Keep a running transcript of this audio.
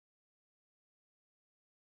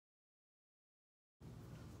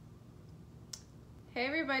Hey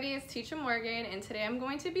everybody, it's Teacher Morgan, and today I'm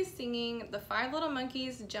going to be singing The Five Little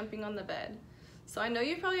Monkeys Jumping on the Bed. So I know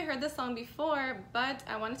you've probably heard this song before, but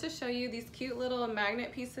I wanted to show you these cute little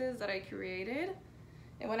magnet pieces that I created.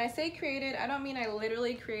 And when I say created, I don't mean I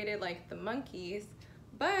literally created like the monkeys,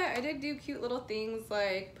 but I did do cute little things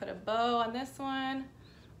like put a bow on this one,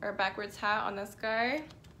 or a backwards hat on this guy.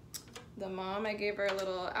 The mom, I gave her a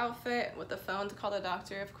little outfit with the phone to call the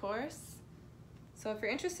doctor, of course. So if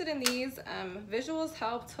you're interested in these, visuals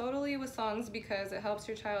help totally with songs because it helps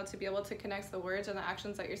your child to be able to connect the words and the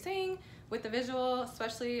actions that you're saying with the visual,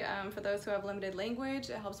 especially for those who have limited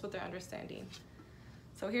language. It helps with their understanding.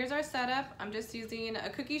 So here's our setup. I'm just using a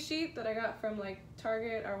cookie sheet that I got from like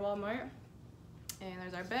Target or Walmart. And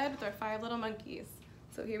there's our bed with our 5 little monkeys.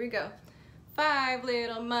 So here we go. 5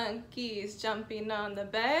 little monkeys jumping on the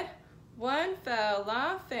bed. One fell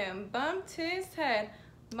off and bumped his head.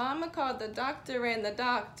 Mama called the doctor and the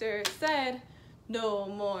doctor said, no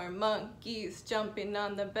more monkeys jumping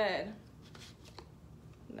on the bed.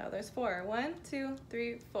 Now there's 4. 1, 2,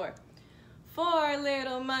 3, 4. 4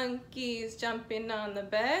 little monkeys jumping on the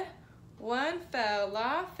bed. One fell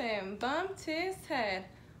off and bumped his head.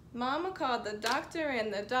 Mama called the doctor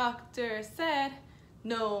and the doctor said,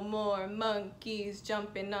 no more monkeys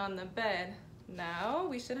jumping on the bed. Now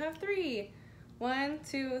we should have 3. 1,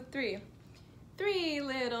 2, 3. 3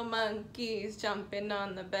 little monkeys jumping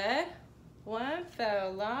on the bed. One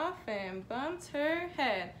fell off and bumped her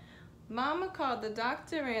head. Mama called the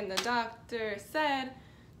doctor and the doctor said,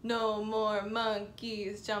 no more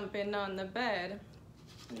monkeys jumping on the bed.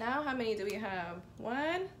 Now how many do we have?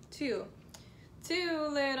 1, 2. 2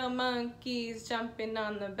 little monkeys jumping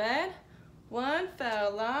on the bed. One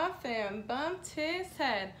fell off and bumped his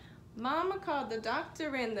head. Mama called the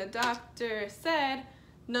doctor and the doctor said,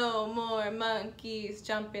 no more monkeys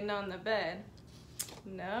jumping on the bed.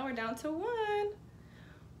 Now we're down to 1.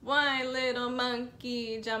 1 little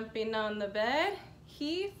monkey jumping on the bed.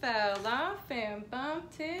 He fell off and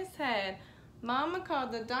bumped his head. Mama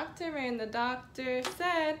called the doctor and the doctor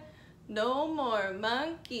said, no more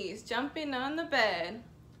monkeys jumping on the bed.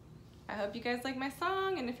 I hope you guys like my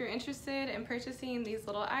song, and if you're interested in purchasing these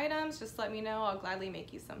little items, just let me know. I'll gladly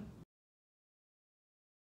make you some.